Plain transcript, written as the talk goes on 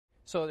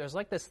So there's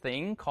like this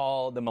thing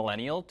called the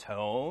millennial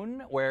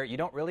tone where you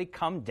don't really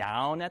come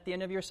down at the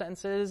end of your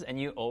sentences and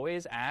you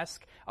always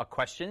ask a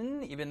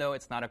question even though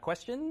it's not a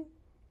question.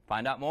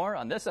 Find out more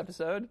on this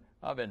episode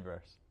of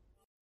Inverse.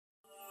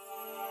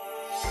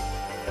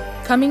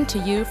 Coming to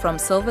you from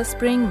Silver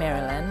Spring,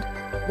 Maryland,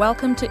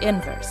 welcome to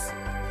Inverse,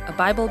 a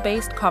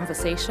Bible-based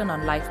conversation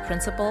on life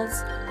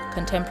principles,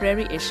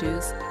 contemporary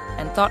issues,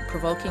 and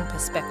thought-provoking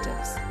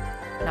perspectives.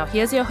 Now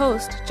here's your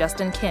host,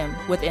 Justin Kim,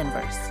 with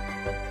Inverse.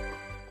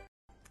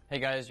 Hey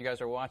guys, you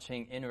guys are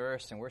watching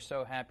Inverse, and we're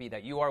so happy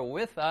that you are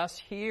with us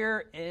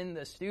here in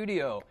the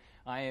studio.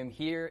 I am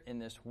here in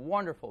this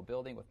wonderful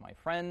building with my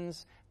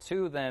friends,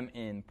 2 of them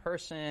in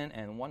person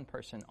and 1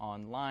 person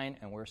online,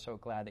 and we're so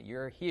glad that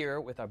you're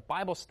here with a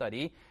Bible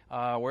study.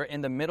 We're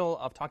in the middle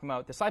of talking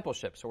about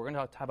discipleship, so we're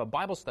going to have a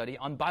Bible study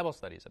on Bible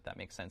studies, if that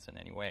makes sense in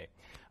any way.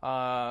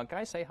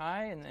 Guys, say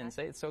hi and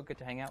say it's so good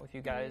to hang out with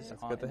you guys.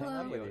 It's good to hang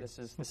out with you.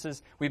 This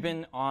is we've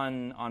been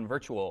on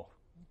virtual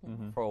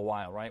for a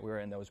while, right? We were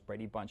in those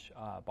Brady Bunch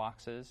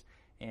boxes,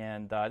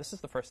 and this is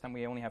the first time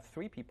we only have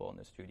 3 people in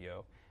the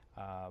studio.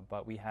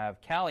 But we have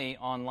Callie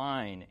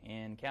online.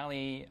 And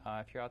Callie,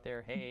 if you're out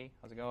there, hey,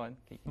 how's it going?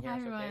 Can you hear Hi,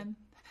 us okay? everyone.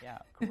 Yeah,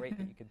 great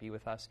that you could be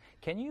with us.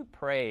 Can you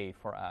pray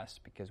for us?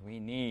 Because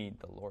we need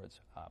the Lord's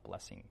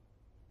blessing.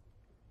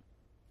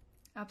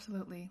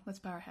 Absolutely. Let's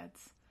bow our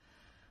heads.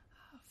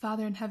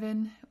 Father in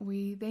heaven,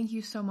 we thank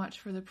you so much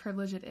for the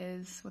privilege it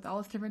is, with all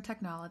this different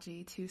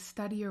technology, to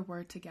study your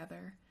word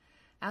together.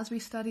 As we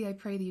study, I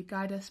pray that you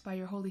guide us by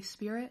your Holy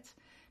Spirit.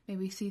 May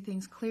we see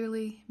things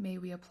clearly, may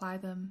we apply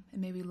them, and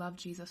may we love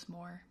Jesus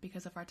more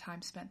because of our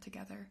time spent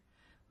together.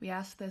 We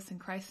ask this in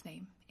Christ's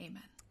name.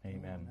 Amen.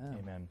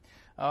 Amen.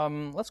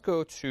 Amen. Let's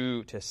go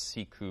to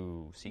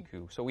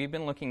Sikhu. So we've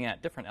been looking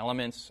at different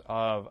elements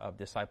of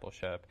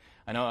discipleship.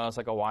 I know it was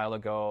like a while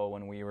ago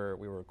when we were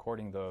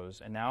recording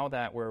those, and now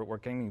that we're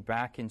getting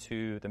back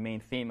into the main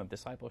theme of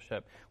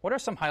discipleship, what are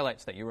some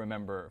highlights that you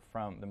remember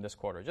from this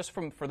quarter? Just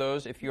for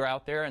those, if you're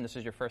out there and this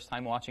is your first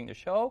time watching the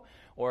show,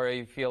 or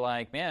you feel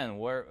like, man,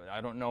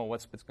 I don't know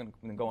what's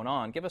been going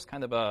on, give us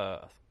kind of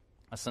a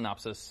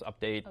synopsis,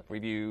 update,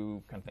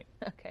 review kind of thing.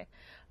 Okay.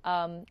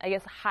 I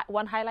guess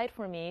one highlight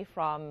for me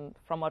from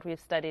what we've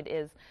studied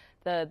is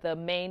the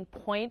main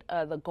point,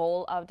 the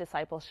goal of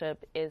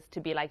discipleship is to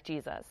be like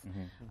Jesus.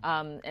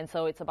 And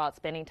so it's about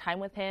spending time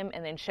with him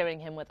and then sharing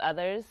him with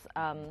others.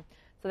 So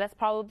that's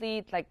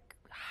probably like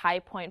high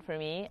point for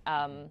me.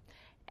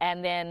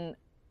 And then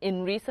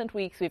in recent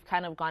weeks, we've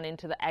kind of gone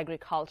into the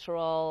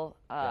agricultural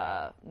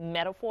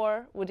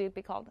metaphor, would it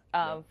be called,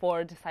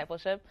 for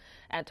discipleship,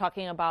 and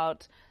talking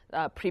about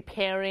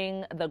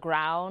preparing the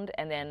ground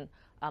and then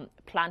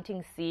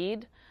planting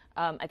seed.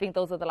 I think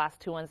those are the last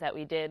 2 ones that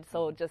we did.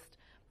 So just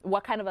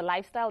what kind of a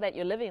lifestyle that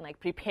you're living, like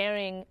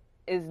preparing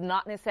is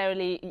not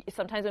necessarily,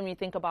 sometimes when we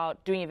think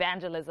about doing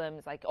evangelism,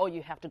 it's like, oh,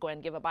 you have to go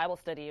and give a Bible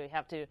study, or you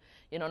have to,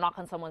 knock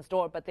on someone's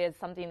door, but there's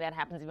something that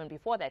happens even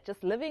before that.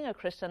 Just living a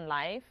Christian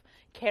life,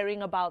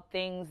 caring about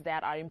things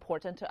that are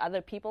important to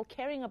other people,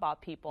 caring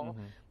about people,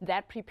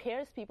 that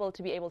prepares people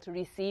to be able to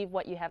receive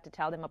what you have to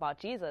tell them about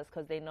Jesus,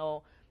 because they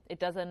know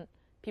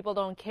people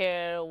don't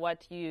care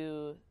what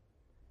you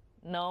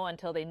know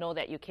until they know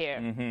that you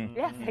care.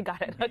 Yes, I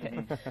got it.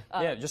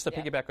 Okay. Just to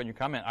piggyback on your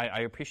comment,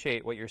 I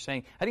appreciate what you're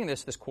saying. I think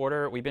this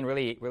quarter we've been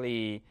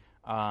really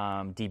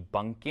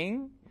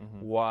debunking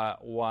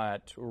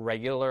what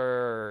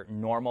regular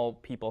normal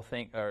people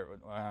think, or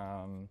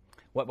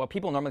what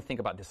people normally think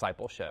about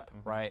discipleship,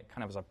 right?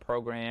 Kind of as a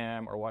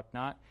program or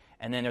whatnot.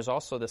 And then there's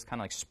also this kind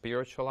of like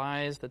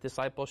spiritualized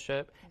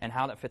discipleship and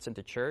how that fits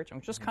into church. I'm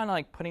just kind of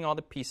like putting all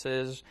the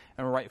pieces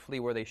and rightfully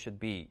where they should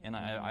be. And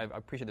I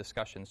appreciate the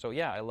discussion. So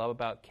yeah, I love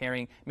about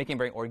making it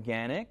very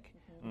organic,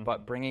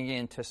 but bringing it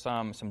into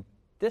some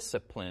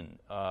discipline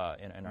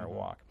in our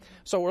walk.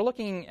 So we're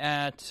looking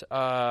at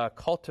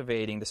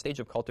cultivating, the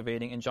stage of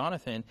cultivating. And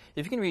Jonathan,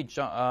 if you can read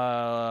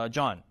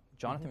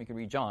Jonathan, you can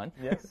read John.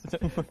 Yes.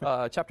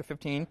 Chapter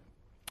 15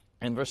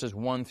 and verses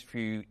 1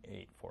 through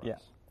 8 for us. Yeah,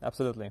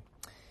 absolutely.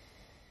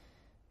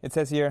 It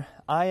says here,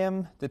 I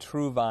am the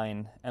true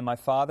vine, and my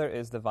Father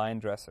is the vine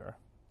dresser.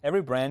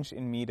 Every branch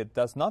in me that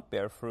does not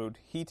bear fruit,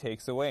 he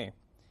takes away.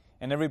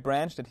 And every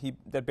branch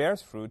that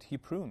bears fruit, he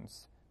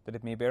prunes, that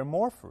it may bear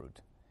more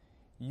fruit.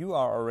 You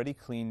are already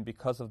clean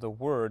because of the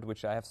word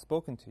which I have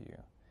spoken to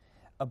you.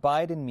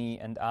 Abide in me,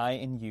 and I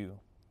in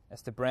you.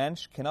 As the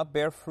branch cannot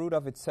bear fruit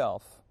of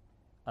itself,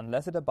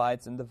 unless it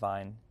abides in the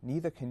vine,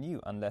 neither can you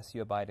unless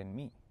you abide in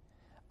me.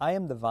 I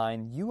am the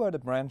vine, you are the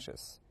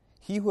branches.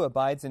 He who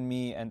abides in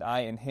me and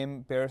I in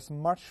him bears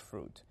much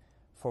fruit,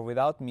 for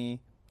without me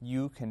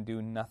you can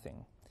do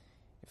nothing.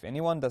 If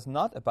anyone does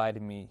not abide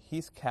in me, he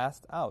is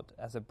cast out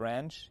as a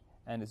branch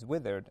and is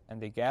withered,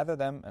 and they gather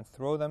them and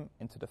throw them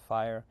into the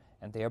fire,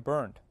 and they are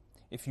burned.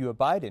 If you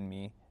abide in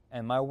me,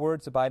 and my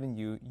words abide in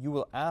you, you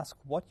will ask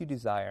what you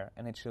desire,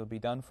 and it shall be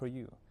done for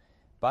you.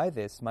 By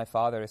this my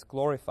Father is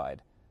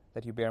glorified,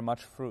 that you bear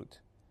much fruit,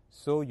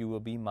 so you will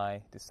be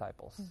my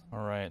disciples. All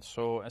right.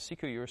 So, as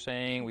Sikhu, you were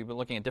saying, we've been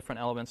looking at different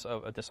elements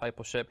of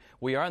discipleship.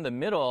 We are in the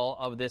middle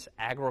of this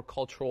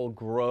agricultural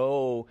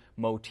grow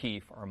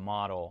motif or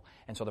model.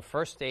 And so the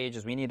first stage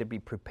is we need to be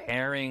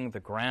preparing the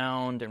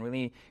ground, and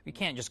really, we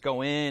can't just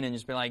go in and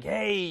just be like,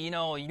 hey, you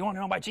want to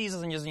know about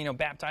Jesus and just,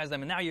 baptize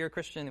them, and now you're a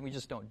Christian. And we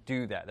just don't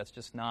do that. That's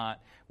just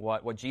not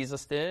what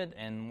Jesus did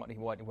and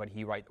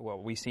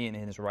what we see in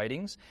his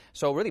writings.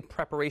 So really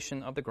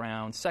preparation of the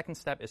ground. Second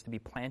step is to be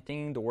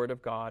planting the Word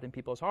of God in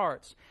people's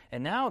hearts.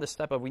 And now the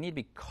step of we need to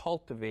be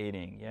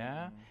cultivating,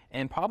 yeah?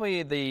 And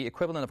probably the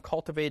equivalent of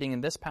cultivating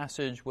in this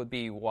passage would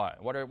be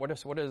what? What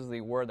is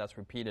the word that's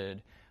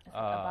repeated?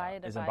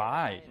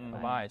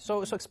 Abide.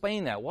 So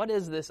explain that. What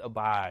is this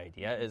abide?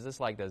 Yeah, is this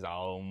like this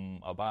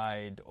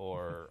abide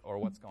or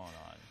what's going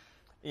on?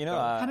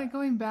 Kind of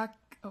going back.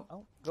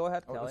 Go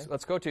ahead, Callie.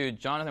 Let's go to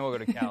Jonathan. We'll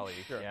go to Callie.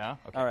 Sure. Yeah.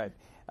 Okay. All right.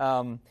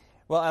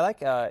 Well, I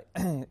like,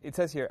 it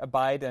says here,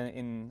 abide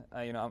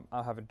I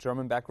have a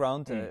German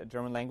background,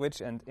 German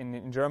language, and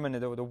in German,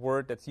 the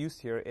word that's used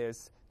here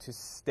is to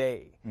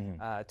stay,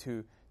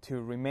 to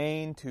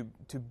remain,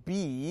 to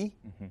be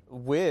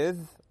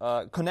with,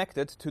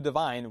 connected to the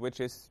vine, which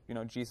is,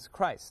 Jesus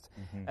Christ.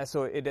 And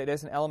so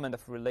there's an element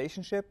of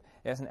relationship,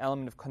 there's an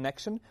element of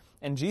connection,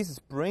 and Jesus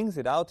brings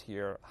it out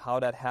here, how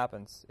that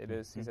happens. It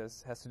is, he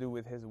says, has to do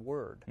with his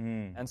word.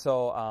 And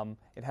so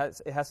it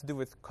has to do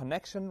with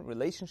connection,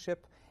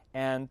 relationship,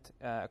 and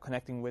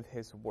connecting with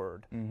his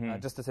word,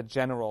 just as a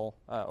general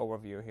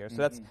overview here.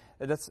 So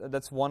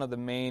that's one of the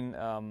main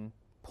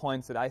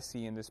points that I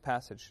see in this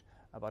passage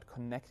about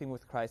connecting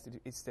with Christ.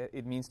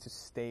 It means to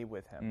stay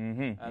with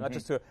him, not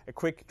just a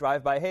quick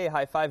drive-by. Hey,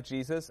 high five,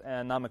 Jesus,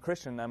 and I'm a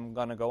Christian. I'm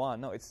gonna go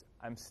on. No,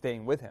 I'm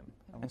staying with him.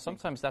 And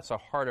sometimes that's a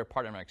harder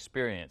part of my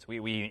experience.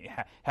 We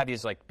have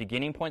these like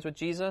beginning points with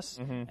Jesus,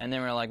 and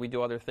then we're like we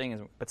do other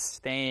things, but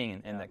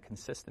staying in that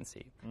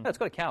consistency. Let's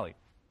go to Callie.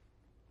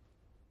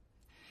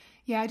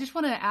 Yeah, I just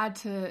want to add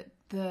to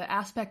the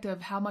aspect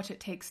of how much it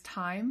takes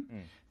time,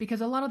 because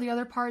a lot of the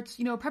other parts,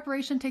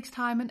 preparation takes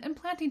time and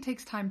planting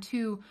takes time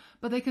too,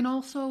 but they can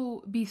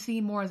also be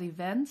seen more as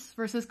events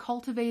versus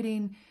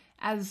cultivating.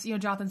 As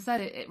Jonathan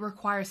said, it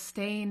requires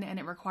staying and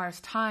it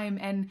requires time,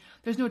 and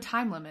there's no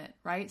time limit,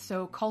 right?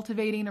 So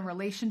cultivating a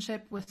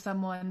relationship with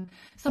someone,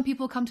 some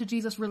people come to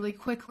Jesus really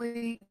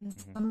quickly, and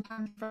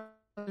sometimes for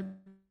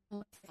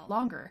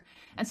longer.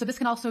 And so this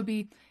can also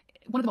be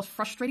one of the most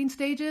frustrating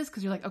stages,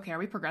 because you're like, okay, are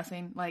we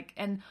progressing?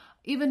 And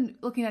even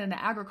looking at it in an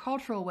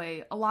agricultural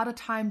way, a lot of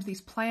times these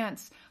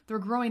plants, they're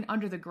growing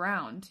under the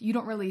ground. You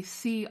don't really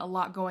see a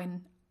lot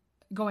going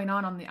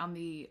on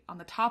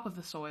the top of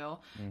the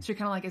soil. So you're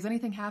kind of like, is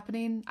anything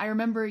happening? I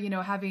remember,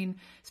 having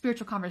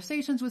spiritual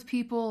conversations with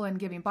people and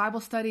giving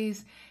Bible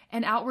studies,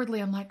 and outwardly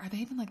I'm like, are they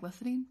even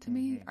listening to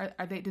me?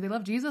 Do they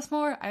love Jesus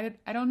more? I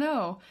don't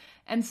know.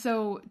 And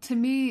so to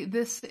me,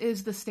 this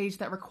is the stage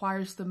that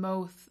requires the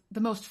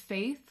most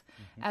faith,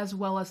 as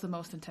well as the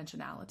most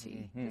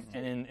intentionality.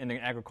 And in the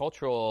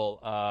agricultural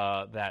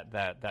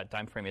that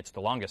time frame, it's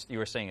the longest. You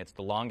were saying it's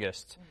the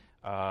longest.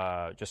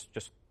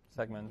 Just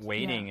segment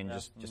waiting and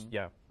just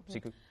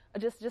Sikhu.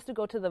 Just to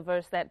go to the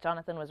verse that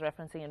Jonathan was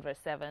referencing in verse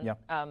 7. Yeah.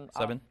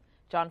 7.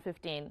 John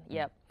 15.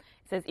 Yep.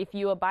 It says, "If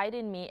you abide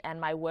in me and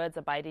my words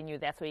abide in you,"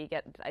 that's where you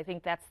get. I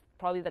think that's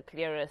probably the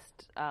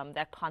clearest,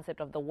 that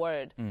concept of the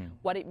word.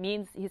 What it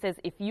means, he says,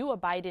 if you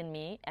abide in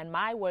me and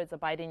my words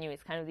abide in you,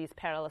 it's kind of these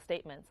parallel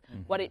statements.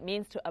 What it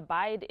means to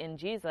abide in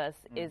Jesus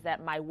is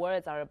that my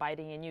words are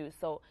abiding in you.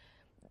 So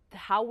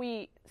how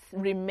we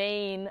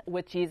remain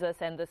with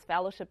Jesus and this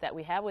fellowship that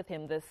we have with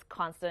him, this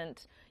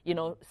constant,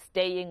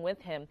 staying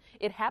with him,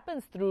 it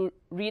happens through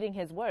reading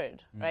his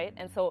word, right?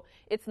 And so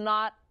it's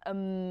not a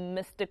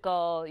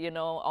mystical,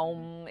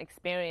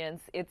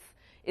 experience.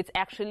 It's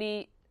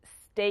actually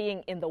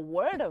staying in the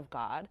Word of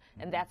God,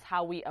 and that's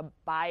how we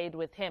abide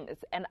with Him.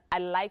 And I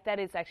like that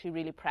it's actually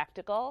really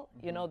practical.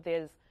 You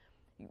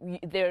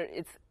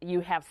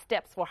have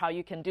steps for how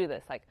you can do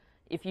this. Like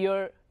if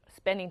you're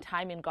spending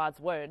time in God's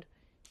Word,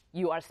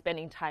 you are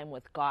spending time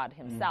with God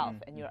Himself,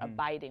 and you're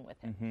abiding with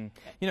Him.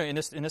 In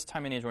this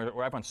time and age where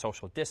everyone's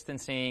social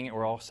distancing,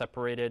 we're all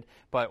separated.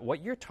 But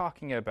what you're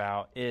talking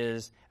about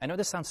is, I know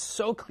this sounds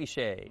so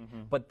cliche,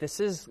 but this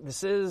is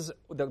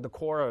the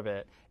core of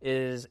it.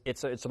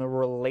 It's a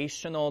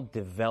relational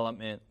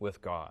development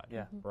with God,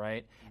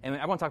 right? And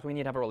I want to talk. We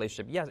need to have a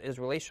relationship. Yes, it is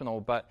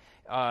relational, but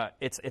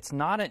it's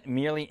not a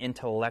merely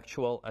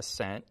intellectual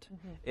assent.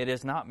 It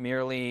is not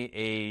merely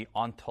a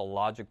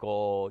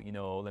ontological.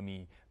 Let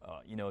me.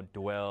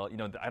 Dwell.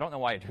 I don't know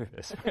why I do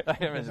this. I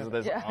have just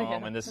this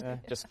and this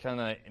just kind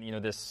of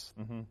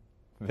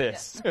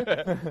this.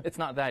 It's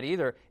not that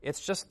either.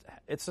 It's just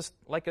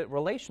like a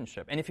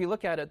relationship. And if you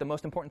look at it, the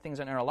most important things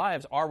in our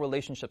lives are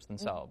relationships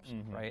themselves,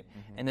 right?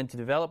 And then to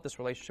develop this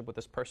relationship with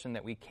this person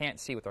that we can't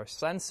see with our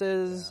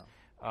senses.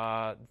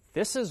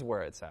 This is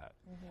where it's at.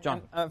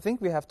 John? I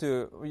think we have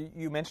to,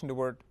 you mentioned the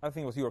word, I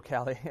think it was you or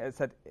Callie, it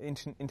said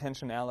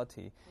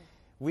intentionality.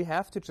 We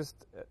have to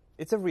just,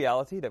 it's a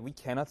reality that we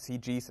cannot see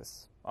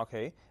Jesus.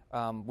 okay?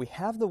 We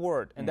have the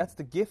Word, and that's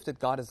the gift that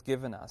God has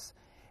given us.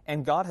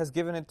 And God has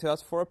given it to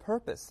us for a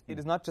purpose. It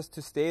is not just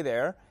to stay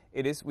there.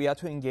 It is, we are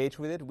to engage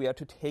with it. We are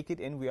to take it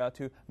in. We are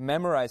to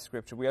memorize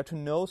Scripture. We are to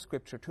know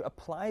Scripture, to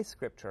apply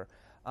Scripture,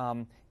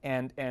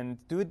 and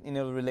do it in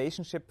a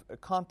relationship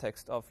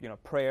context of,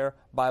 prayer,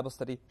 Bible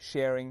study,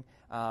 sharing.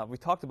 We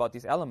talked about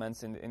these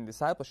elements in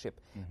discipleship.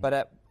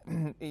 But,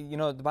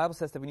 the Bible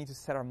says that we need to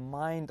set our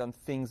mind on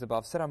things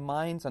above, set our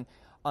minds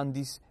on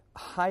these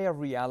higher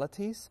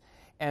realities,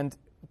 and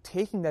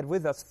taking that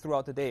with us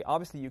throughout the day.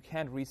 Obviously, you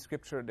can't read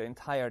Scripture the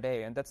entire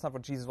day, and that's not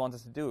what Jesus wants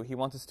us to do. He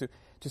wants us to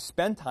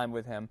spend time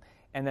with Him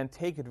and then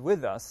take it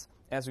with us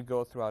as we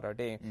go throughout our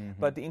day.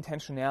 But the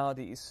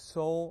intentionality is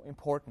so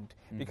important,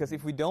 because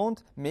if we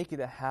don't make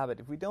it a habit,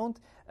 if we don't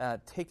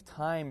take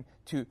time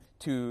to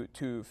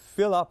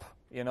fill up,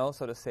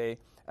 so to say,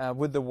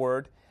 with the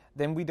Word,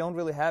 then we don't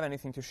really have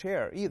anything to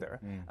share either.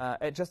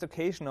 At just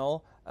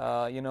occasional,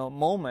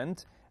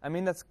 moment, I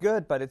mean, that's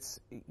good, but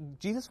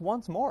Jesus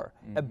wants more.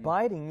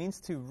 Abiding means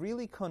to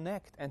really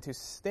connect and to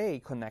stay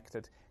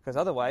connected, because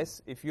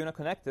otherwise, if you're not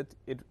connected,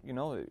 if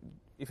you're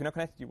not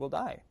connected, you will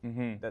die.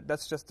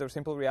 That's just the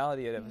simple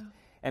reality of it.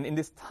 And in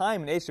this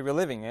time and age that we're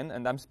living in,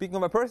 and I'm speaking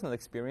of my personal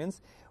experience,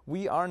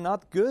 we are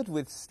not good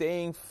with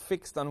staying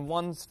fixed on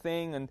one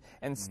thing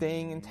and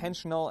staying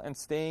intentional and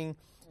staying,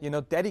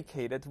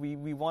 dedicated.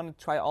 We want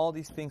to try all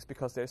these things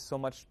because there's so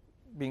much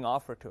being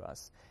offered to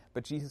us.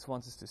 But Jesus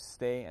wants us to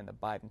stay and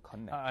abide and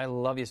connect. I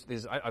love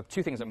these. I have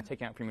two things I'm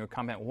taking out from your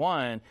comment.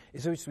 One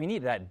is we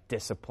need that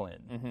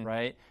discipline,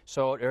 right?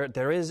 So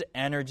there is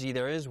energy,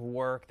 there is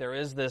work, there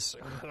is this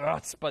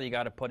chutzpah you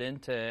got to put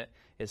into it.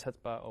 Is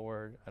chutzpah a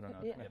word? I don't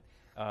know.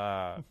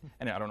 Yeah.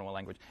 And I don't know what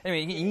language.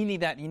 Anyway, you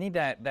need that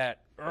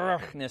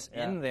ness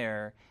in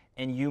there.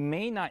 And you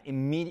may not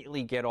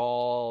immediately get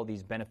all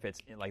these benefits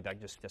like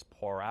that just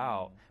pour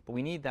out, but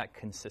we need that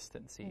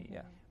consistency.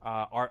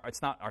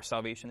 Our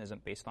salvation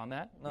isn't based on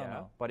that,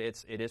 but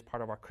it is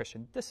part of our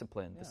Christian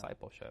discipline,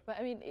 discipleship. But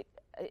I mean,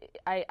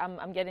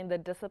 I'm getting the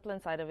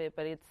discipline side of it,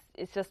 but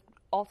it's just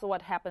also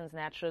what happens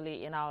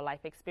naturally in our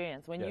life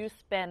experience when you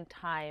spend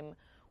time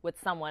with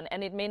someone,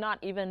 and it may not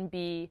even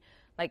be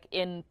like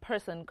in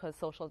person because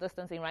social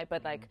distancing, right?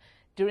 But like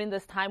during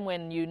this time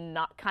when you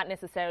can't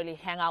necessarily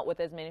hang out with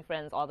as many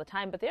friends all the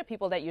time, but there are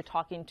people that you're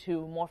talking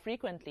to more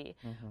frequently.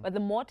 But the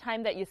more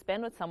time that you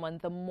spend with someone,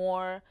 the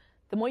more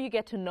you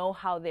get to know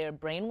how their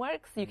brain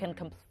works. You can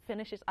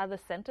finish each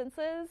other's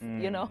sentences,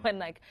 and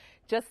like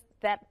just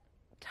that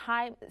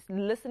time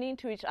listening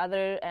to each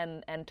other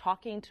and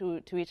talking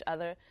to each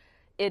other,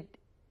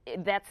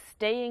 that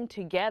staying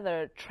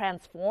together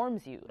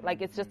transforms you.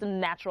 Like it's just a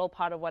natural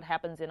part of what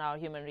happens in our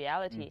human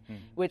reality,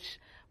 which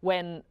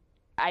when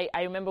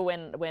I remember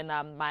when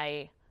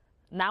my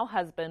now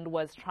husband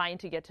was trying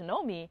to get to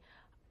know me,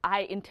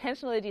 I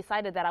intentionally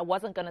decided that I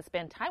wasn't going to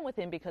spend time with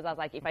him because I was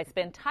like, if I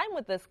spend time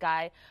with this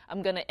guy,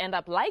 I'm going to end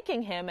up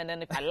liking him. And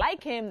then if I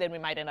like him, then we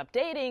might end up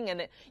dating.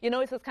 And,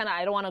 it's just kind of,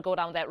 I don't want to go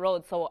down that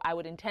road. So I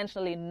would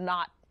intentionally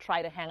not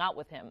try to hang out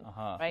with him,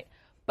 right?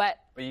 But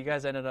you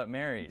guys ended up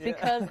married.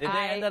 Because Did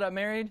they end up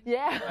married?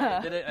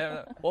 Yeah.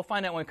 Right. We'll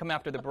find out when we come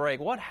after the break.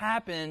 What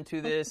happened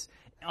to this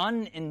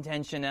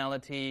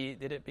unintentionality?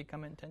 Did it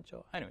become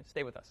intentional? Anyway,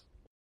 stay with us.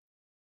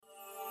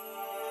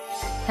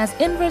 Has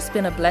Inverse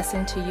been a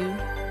blessing to you?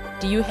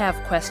 Do you have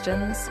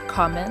questions,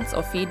 comments,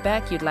 or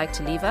feedback you'd like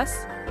to leave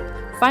us?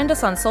 Find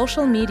us on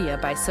social media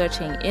by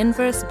searching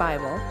Inverse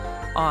Bible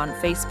on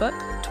Facebook,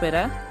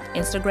 Twitter,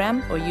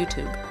 Instagram, or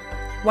YouTube.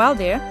 While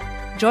there,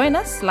 join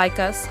us, like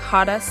us,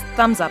 heart us,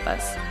 thumbs up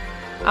us.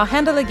 Our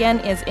handle again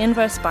is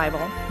Inverse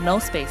Bible, no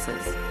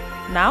spaces.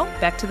 Now,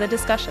 back to the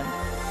discussion.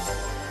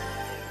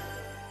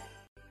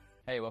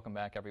 Hey, welcome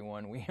back,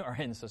 everyone. We are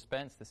in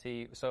suspense to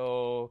see.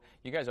 So,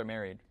 you guys are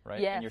married, right?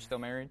 Yes. And you're still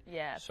married?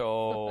 Yes.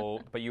 So,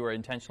 but you were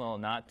intentional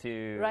not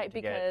to,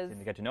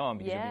 get to know him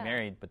because you'll be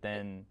married. But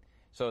then,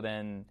 so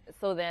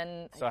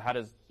how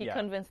does he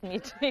convinced me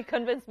to? He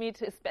convinced me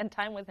to spend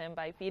time with him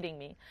by feeding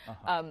me.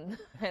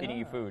 Feeding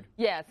you food.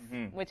 Yes,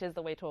 which is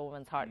the way to a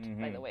woman's heart,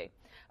 by the way.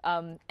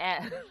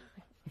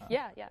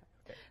 Yeah.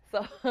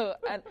 So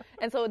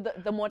and so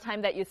the more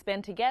time that you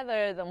spend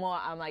together, the more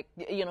I'm like,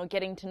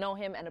 getting to know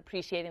him and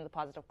appreciating the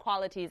positive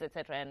qualities,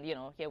 etc. And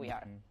here we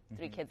are,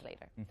 3 kids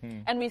later,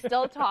 and we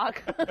still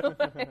talk,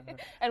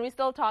 and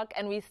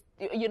we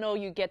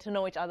you get to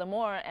know each other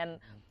more. And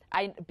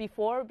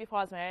before I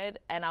was married,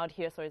 and I would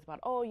hear stories about,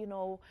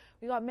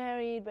 we got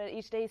married, but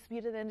each day is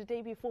sweeter than the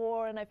day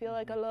before, and I feel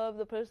like I love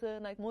the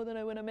person like more than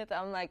I when I met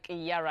them. I'm like,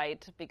 yeah,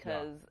 right,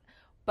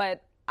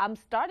 but I'm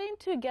starting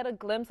to get a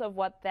glimpse of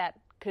what that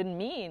could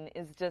mean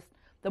is just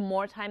the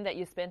more time that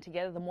you spend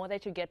together, the more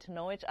that you get to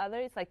know each other.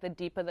 It's like the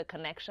deeper the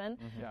connection.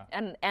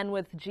 And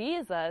with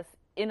Jesus,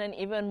 in an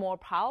even more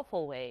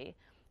powerful way,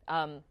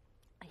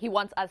 he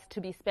wants us to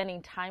be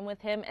spending time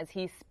with him as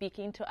he's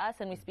speaking to us,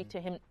 and we speak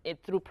to him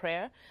through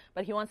prayer.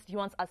 But he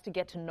wants us to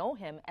get to know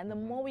him. And the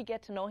more we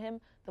get to know him,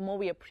 the more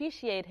we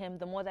appreciate him,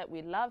 the more that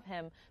we love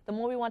him, the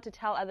more we want to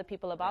tell other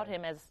people about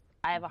him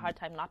I have a hard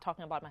time not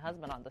talking about my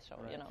husband on the show,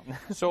 you know.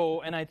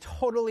 So, and I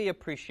totally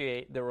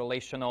appreciate the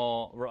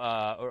relational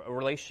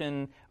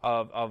relation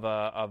of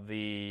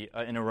the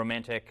in a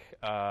romantic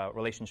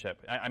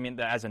relationship. I mean,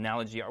 as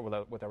analogy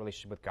with a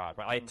relationship with God.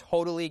 Right? I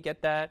totally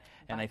get that,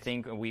 and I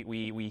think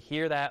we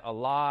hear that a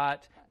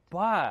lot.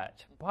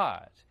 But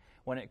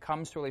when it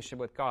comes to relationship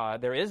with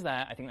God, there is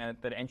that. I think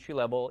that entry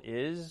level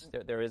is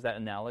there is that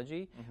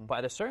analogy. But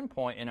at a certain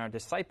point in our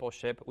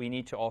discipleship, we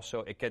need to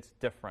also, it gets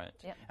different.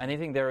 Yep. And I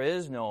think there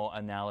is no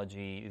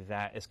analogy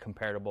that is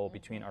comparable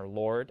between our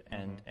Lord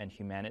and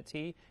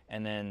humanity,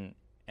 and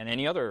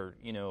any other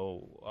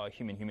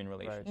human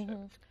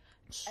relationship.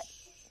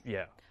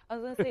 Yeah. I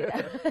was going to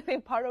say, I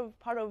think part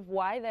of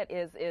why that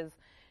is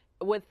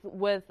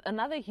with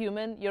another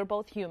human, you're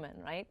both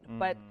human, right?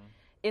 But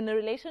in a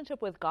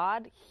relationship with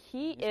God,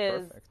 he's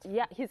perfect.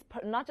 Yeah, he's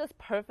not just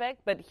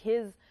perfect, but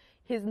his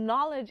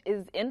knowledge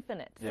is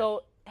infinite. Yes.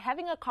 So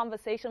having a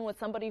conversation with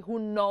somebody who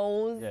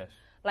knows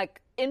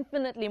like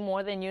infinitely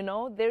more than you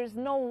know, there's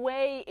no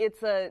way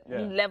it's a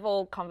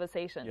level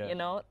conversation, you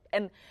know?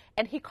 And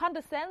he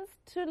condescends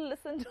to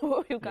listen to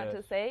what you've got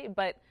to say,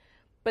 but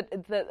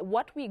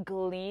what we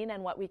glean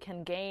and what we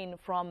can gain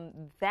from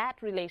that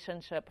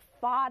relationship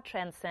far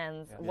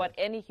transcends what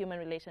any human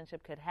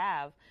relationship could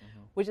have,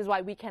 which is why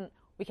we can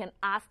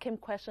ask him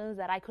questions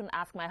that I couldn't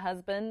ask my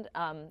husband,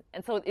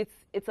 and so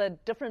it's a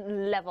different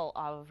level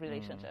of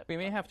relationship. We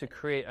may have to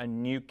create a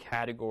new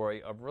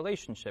category of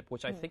relationship,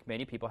 which I think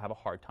many people have a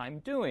hard time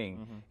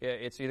doing.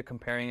 It's either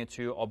comparing it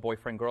to a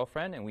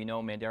boyfriend-girlfriend, and we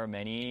know there are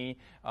many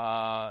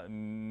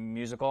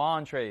musical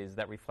entrees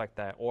that reflect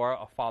that, or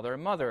a father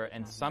and mother,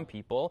 and some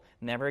people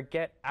never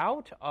get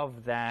out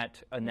of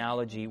that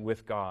analogy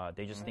with God.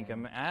 They just think of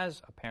him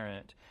as a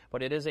parent,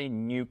 but it is a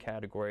new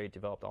category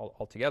developed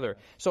altogether.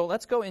 So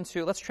let's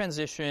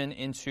transition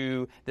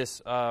into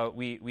this.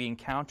 We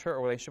encounter a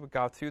relationship with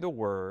God through the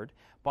Word,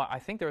 but I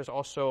think there's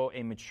also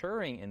a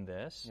maturing in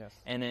this. Yes.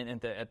 And then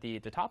at the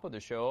top of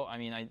the show, I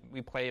mean,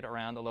 we played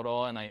around a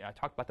little, and I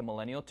talked about the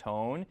millennial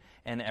tone,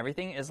 and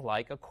everything is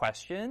like a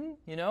question,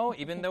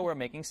 even though we're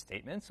making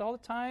statements all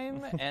the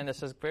time. And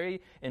this is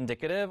very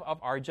indicative of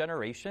our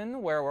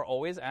generation, where we're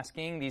always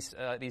asking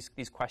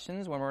these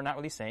questions when we're not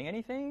really saying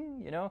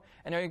anything,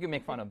 I know you can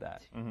make fun of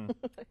that,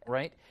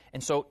 right?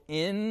 And so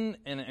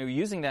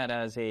using that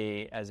as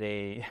a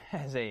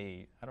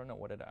I don't know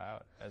what it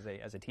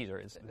as a teaser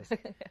is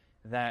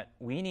that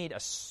we need a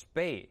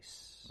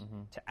space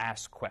to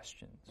ask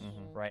questions,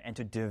 right, and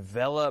to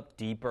develop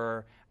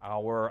deeper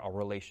our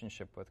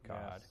relationship with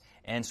God. Yes.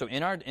 And so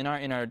in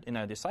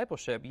our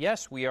discipleship,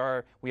 yes, we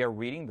are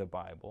reading the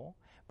Bible,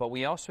 but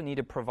we also need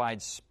to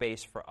provide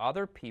space for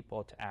other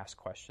people to ask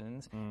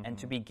questions and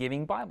to be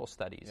giving Bible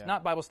studies. Yeah.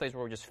 Not Bible studies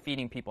where we're just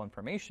feeding people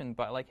information,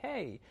 but like,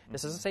 hey,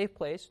 this is a safe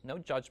place, no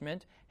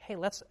judgment. Hey,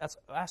 let's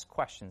ask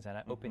questions and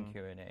an open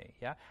Q&A.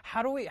 Yeah.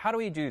 How do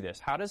we do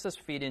this? How does this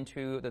feed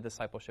into the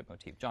discipleship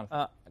motif,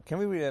 Jonathan? Can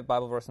we read a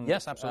Bible verse on this?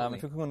 Yes, absolutely.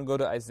 If we're going to go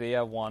to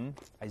Isaiah 1.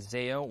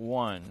 Isaiah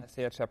 1.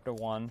 Isaiah chapter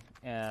 1,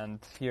 and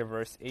here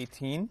verse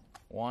 18.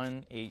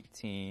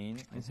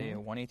 1:18. Isaiah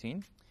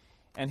 1:18.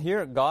 And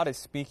here God is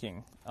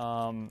speaking,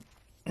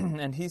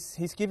 and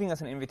He's giving us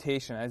an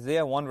invitation.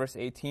 Isaiah 1 verse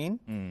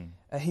 18,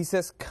 He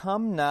says,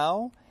 "Come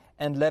now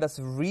and let us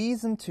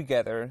reason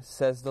together,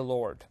 says the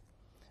Lord.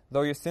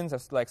 Though your sins are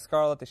like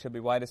scarlet, they shall be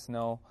white as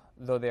snow.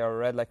 Though they are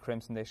red like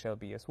crimson, they shall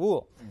be as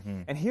wool."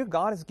 And here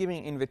God is giving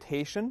an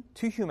invitation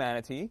to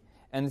humanity,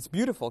 and it's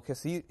beautiful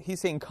because He's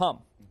saying, "Come,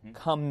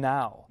 come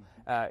now."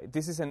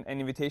 This is an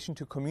invitation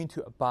to commune,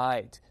 to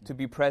abide, to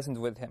be present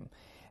with Him.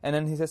 And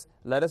then He says,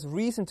 "Let us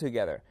reason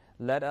together.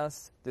 Let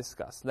us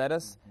discuss. Let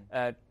us,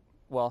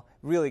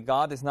 really,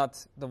 God is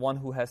not the one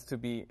who has to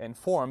be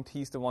informed.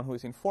 He's the one who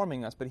is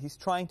informing us, but He's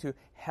trying to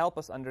help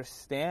us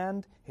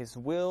understand His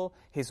will,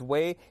 His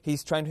way.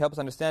 He's trying to help us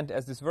understand,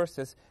 as this verse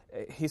says,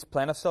 His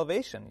plan of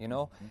salvation,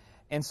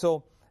 And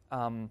so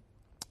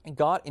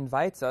God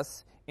invites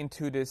us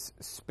into this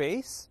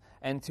space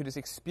and to this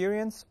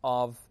experience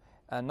of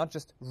not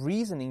just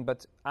reasoning,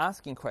 but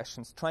asking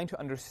questions, trying to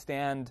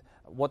understand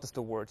what does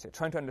the Word say,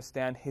 trying to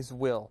understand His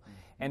will.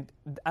 And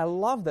I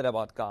love that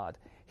about God.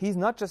 He's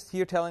not just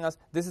here telling us,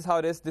 this is how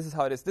it is, this is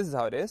how it is, this is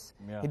how it is.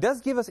 Yeah. He does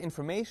give us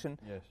information,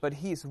 but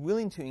He is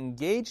willing to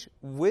engage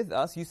with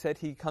us. You said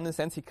He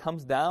condescends, He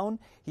comes down.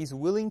 He's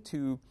willing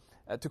to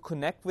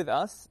connect with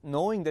us,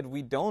 knowing that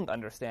we don't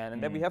understand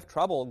and that we have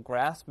trouble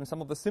grasping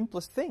some of the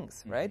simplest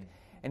things, right?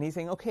 And He's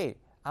saying, okay,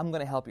 I'm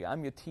going to help you.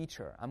 I'm your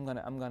teacher. I'm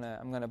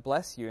going to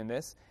bless you in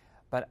this.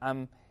 But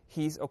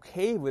He's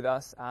okay with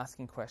us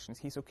asking questions.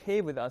 He's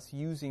okay with us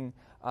using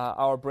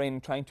our brain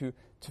and trying to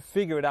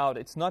figure it out.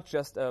 It's not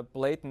just a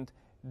blatant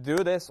do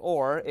this,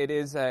 or it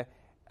is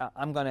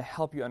I'm going to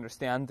help you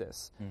understand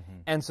this.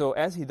 And so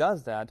as He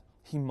does that,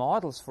 He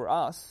models for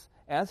us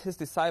as His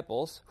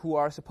disciples who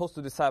are supposed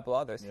to disciple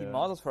others. He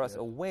models for us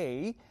a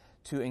way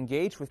to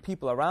engage with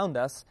people around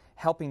us,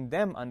 helping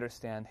them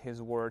understand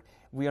His Word.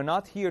 We are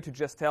not here to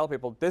just tell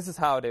people, this is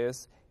how it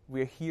is.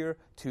 We're here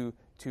to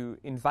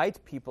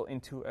invite people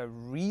into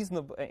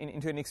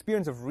into an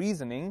experience of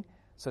reasoning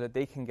so that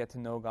they can get to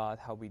know God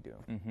how we do.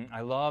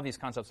 I love these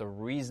concepts of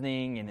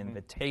reasoning and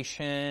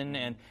invitation.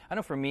 And I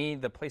know for me,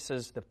 the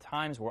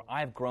times where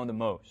I've grown the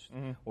most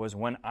was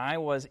when I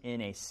was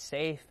in a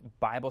safe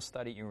Bible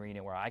study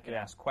arena where I could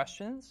ask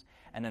questions.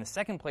 And then the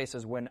second place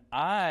is when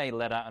I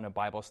led out in a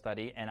Bible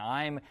study and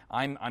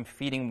I'm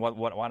feeding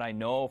what I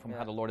know from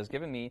how the Lord has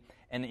given me.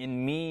 And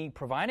in me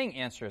providing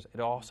answers, it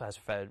also has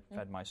fed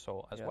my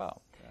soul as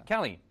well. Yeah.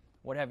 Callie,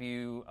 what has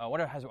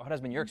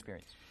been your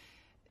experience?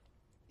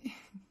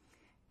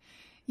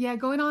 Yeah,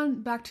 going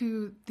on back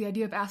to the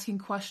idea of asking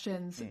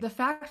questions, the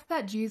fact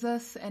that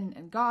Jesus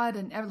and God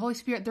and the Holy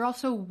Spirit, they're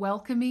also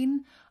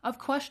welcoming of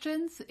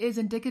questions is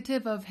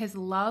indicative of his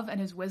love and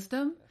his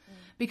wisdom.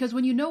 Because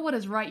when you know what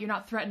is right, you're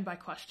not threatened by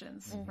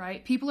questions,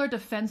 right? People are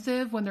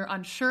defensive when they're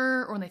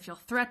unsure or when they feel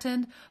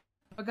threatened.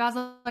 But God's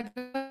like,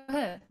 go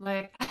ahead.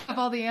 Like, I have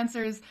all the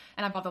answers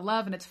and I've got the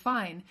love and it's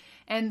fine.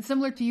 And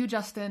similar to you,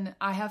 Justin,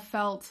 I have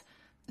felt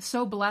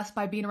so blessed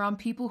by being around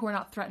people who are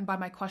not threatened by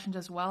my questions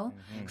as well.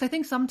 Because I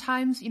think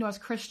sometimes, as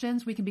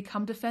Christians, we can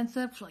become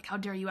defensive. We're like, how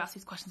dare you ask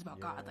these questions about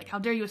God? Like, how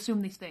dare you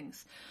assume these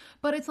things?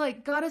 But it's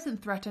like, God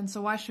isn't threatened,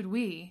 so why should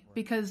we?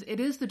 Because it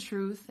is the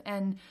truth,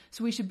 and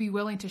so we should be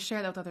willing to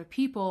share that with other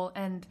people.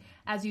 And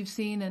as you've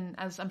seen, and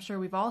as I'm sure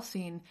we've all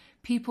seen,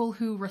 people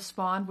who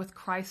respond with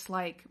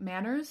Christ-like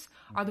manners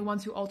are the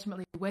ones who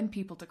ultimately win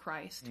people to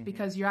Christ,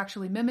 because you're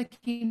actually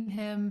mimicking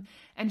him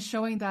and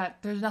showing that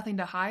there's nothing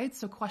to hide,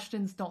 so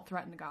questions don't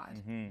threaten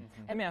God.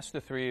 Let me ask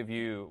the three of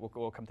you,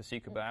 we'll come to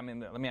Sikhu, but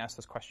let me ask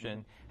this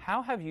question.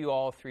 How have you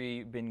all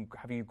three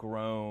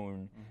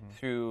grown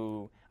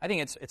through, I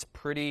think it's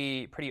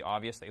pretty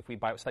obvious that if we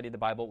study the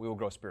Bible, we will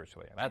grow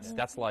spiritually.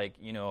 That's like,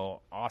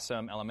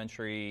 awesome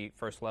elementary,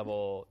 first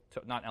level,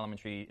 not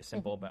elementary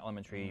simple, but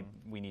elementary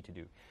we need to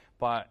do.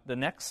 But the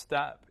next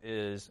step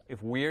is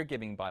if we're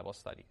giving Bible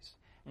studies,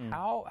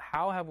 how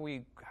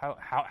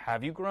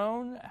have you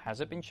grown?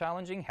 Has it been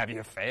challenging? Have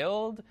you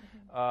failed?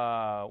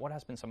 What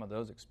has been some of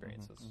those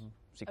experiences?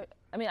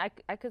 I mean,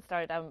 I could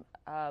start.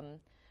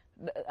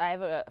 I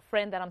have a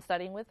friend that I'm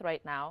studying with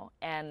right now,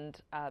 and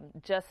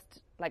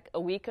just like a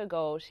week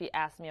ago, she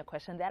asked me a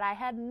question that I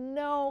had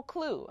no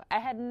clue. I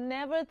had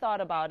never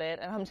thought about it,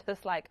 and I'm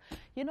just like,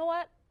 you know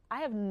what? I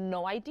have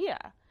no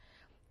idea.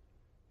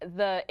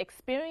 The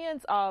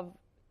experience of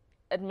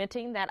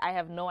admitting that I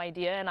have no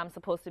idea and I'm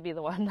supposed to be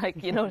the one,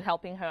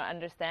 helping her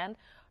understand,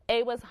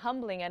 was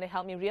humbling, and it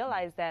helped me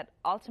realize that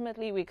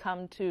ultimately we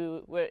come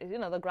to where,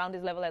 the ground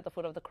is level at the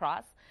foot of the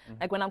cross.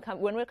 Like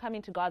when we're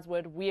coming to God's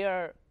word, we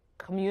are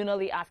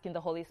communally asking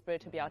the Holy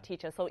Spirit to be our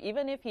teacher. So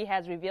even if he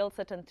has revealed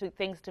certain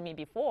things to me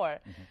before,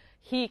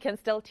 he can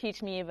still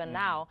teach me even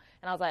now.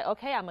 And I was like,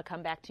 okay, I'm going to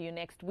come back to you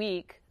next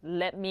week.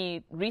 Let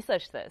me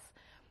research this.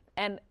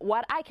 And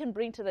what I can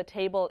bring to the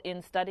table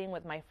in studying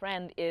with my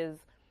friend is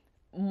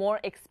more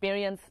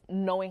experience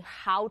knowing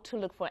how to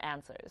look for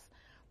answers.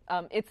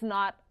 It's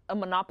not a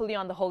monopoly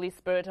on the Holy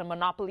Spirit, a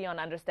monopoly on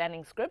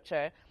understanding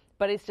Scripture,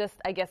 but it's just,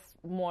 I guess,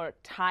 more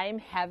time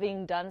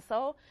having done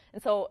so.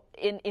 And so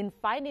in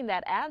finding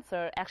that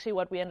answer, actually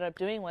what we ended up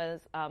doing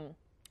was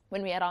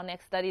when we had our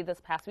next study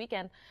this past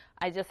weekend,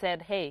 I just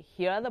said, hey,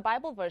 here are the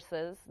Bible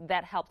verses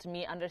that helped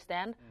me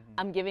understand.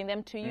 I'm giving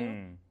them to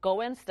you.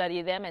 Go and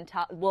study them, and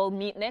we'll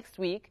meet next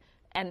week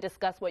and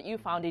discuss what you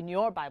found in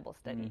your Bible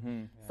study.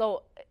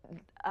 So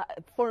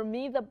for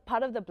me, the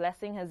part of the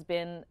blessing has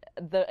been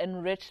the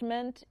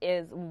enrichment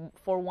is,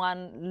 for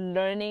one,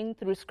 learning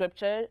through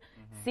Scripture,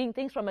 seeing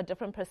things from a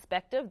different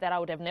perspective that I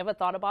would have never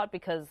thought about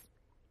because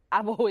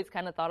I've always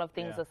kind of thought of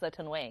things a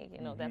certain way.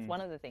 That's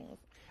one of the things.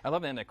 I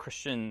love that in the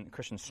Christian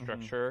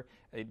structure,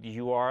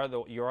 you are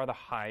the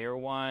higher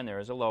one. There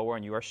is a lower,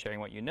 and you are sharing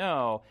what you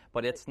know.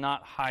 But it's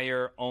not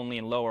higher only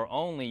and lower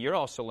only. You're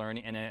also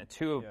learning, and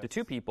the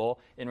two people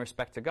in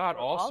respect to God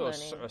also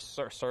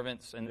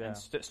servants and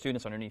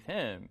students underneath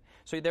Him.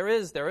 So there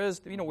is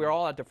we're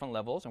all at different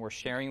levels, and we're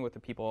sharing with the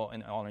people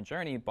on a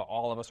journey. But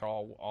all of us are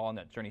all on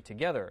that journey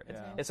together.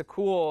 It's a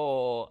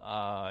cool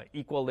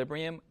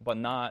equilibrium, but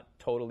not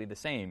totally the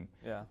same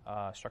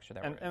structure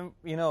that we're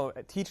in.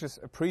 And teachers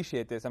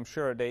appreciate this. I'm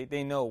sure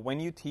they know when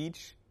you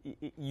teach,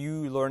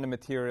 you learn the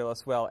material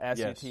as well as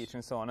you teach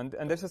and so on.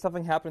 And there's just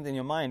something happened in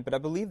your mind. But I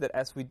believe that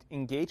as we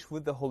engage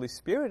with the Holy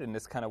Spirit in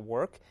this kind of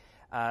work,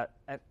 a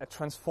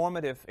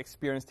transformative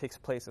experience takes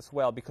place as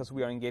well because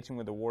we are engaging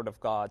with the Word of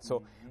God.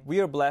 So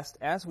we are blessed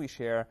as we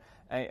share.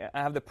 I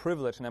have the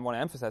privilege, and I want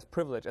to emphasize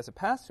privilege as a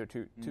pastor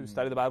to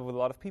study the Bible with a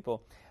lot of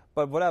people.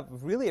 But what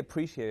I've really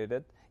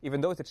appreciated, even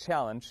though it's a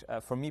challenge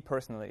for me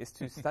personally, is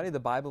to study the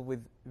Bible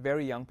with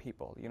very young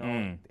people,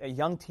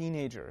 young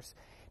teenagers,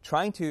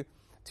 trying to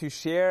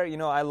share.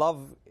 I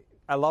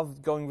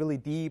love going really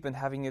deep and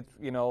having it,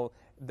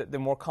 the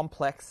more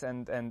complex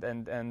and I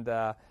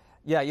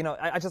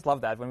just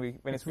love that when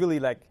it's really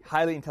like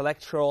highly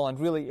intellectual and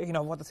really,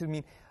 what does it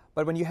mean?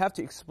 But when you have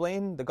to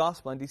explain the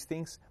gospel and these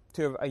things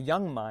to a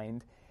young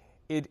mind,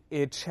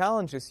 it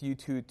challenges you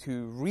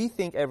to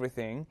rethink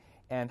everything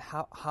and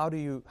how do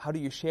you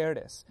share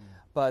this?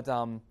 But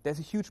there's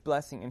a huge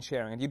blessing in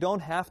sharing, and you don't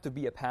have to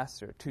be a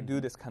pastor to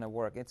do this kind of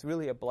work. It's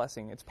really a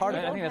blessing. It's part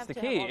of it. I think that's the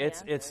key.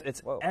 It's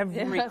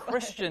every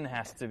Christian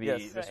has to be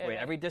this way.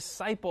 Every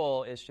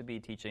disciple should be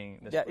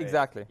teaching this way.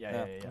 Exactly.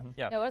 Yeah.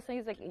 I was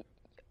saying like,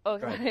 I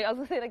was going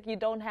to say like you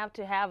don't have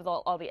to have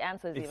all the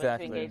answers even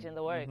to engage in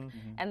the work,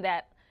 and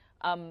that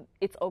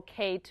it's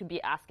okay to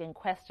be asking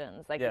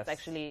questions. Like it's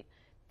actually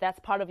that's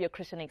part of your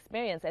Christian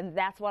experience, and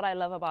that's what I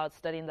love about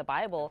studying the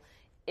Bible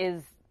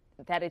is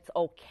that it's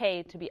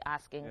okay to be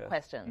asking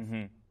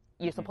questions.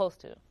 You're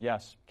supposed to.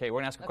 Yes. Okay, we're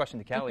going to ask a question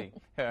to Callie.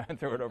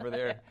 Throw it over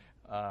there.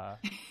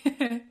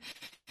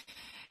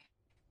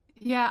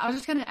 Yeah, I was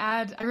just going to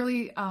add, I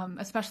really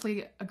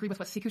especially agree with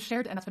what Sikhu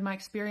shared, and that's been my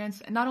experience.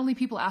 And not only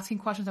people asking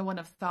questions I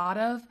wouldn't have thought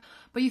of,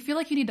 but you feel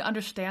like you need to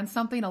understand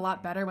something a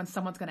lot better when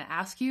someone's going to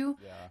ask you.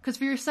 Because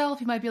for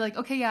yourself, you might be like,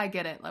 okay, yeah, I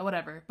get it, like,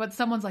 whatever. But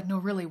someone's like, no,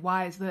 really,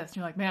 why is this? And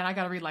you're like, man, I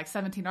got to read like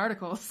 17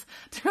 articles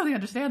to really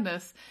understand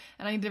this.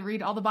 And I need to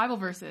read all the Bible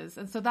verses.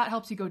 And so that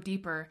helps you go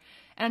deeper.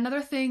 And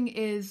another thing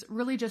is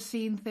really just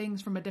seeing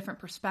things from a different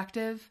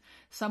perspective,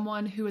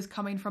 someone who is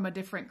coming from a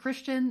different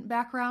Christian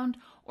background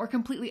or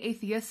completely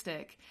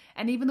atheistic.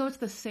 And even though it's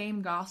the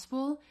same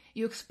gospel,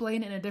 you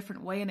explain it in a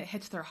different way and it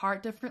hits their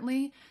heart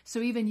differently.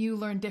 So even you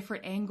learn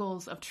different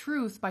angles of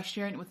truth by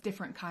sharing it with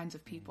different kinds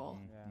of people.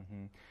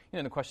 You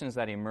know, the questions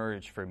that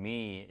emerge for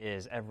me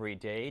is every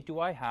day,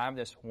 do I have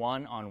this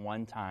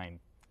one-on-one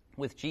time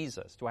with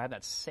Jesus? Do I have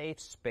that safe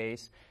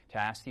space to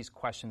ask these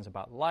questions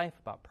about life,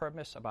 about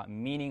purpose, about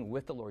meaning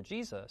with the Lord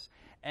Jesus?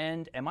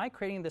 And am I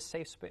creating this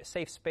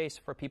safe space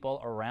for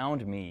people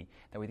around me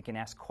that we can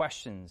ask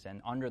questions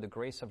and under the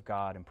grace of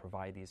God and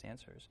provide these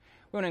answers?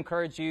 We want to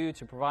encourage you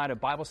to provide a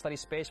Bible study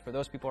space for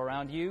those people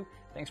around you.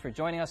 Thanks for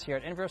joining us here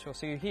at Inverse. We'll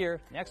see you here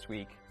next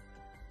week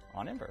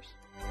on Inverse.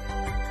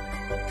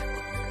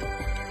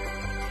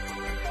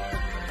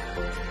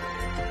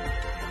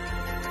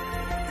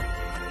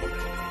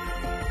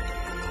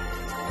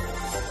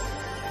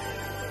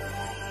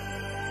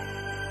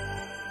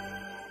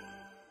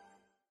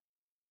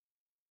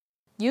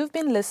 You've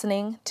been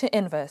listening to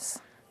Inverse,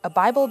 a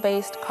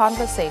Bible-based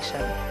conversation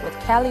with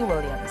Callie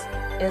Williams,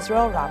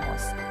 Israel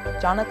Ramos,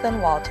 Jonathan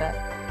Walter,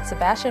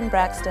 Sebastian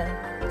Braxton,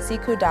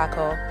 Sikhu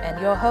Daco,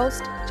 and your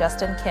host,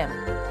 Justin Kim.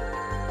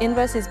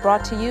 Inverse is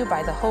brought to you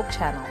by the Hope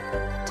Channel,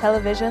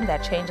 television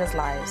that changes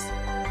lives.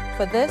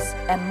 For this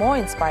and more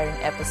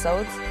inspiring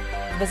episodes,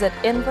 visit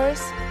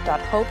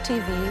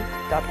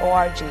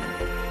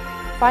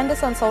inverse.hopetv.org. Find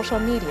us on social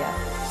media,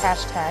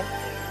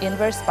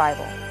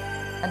 #InverseBible.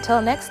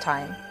 Until next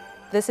time,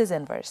 this is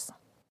Inverse.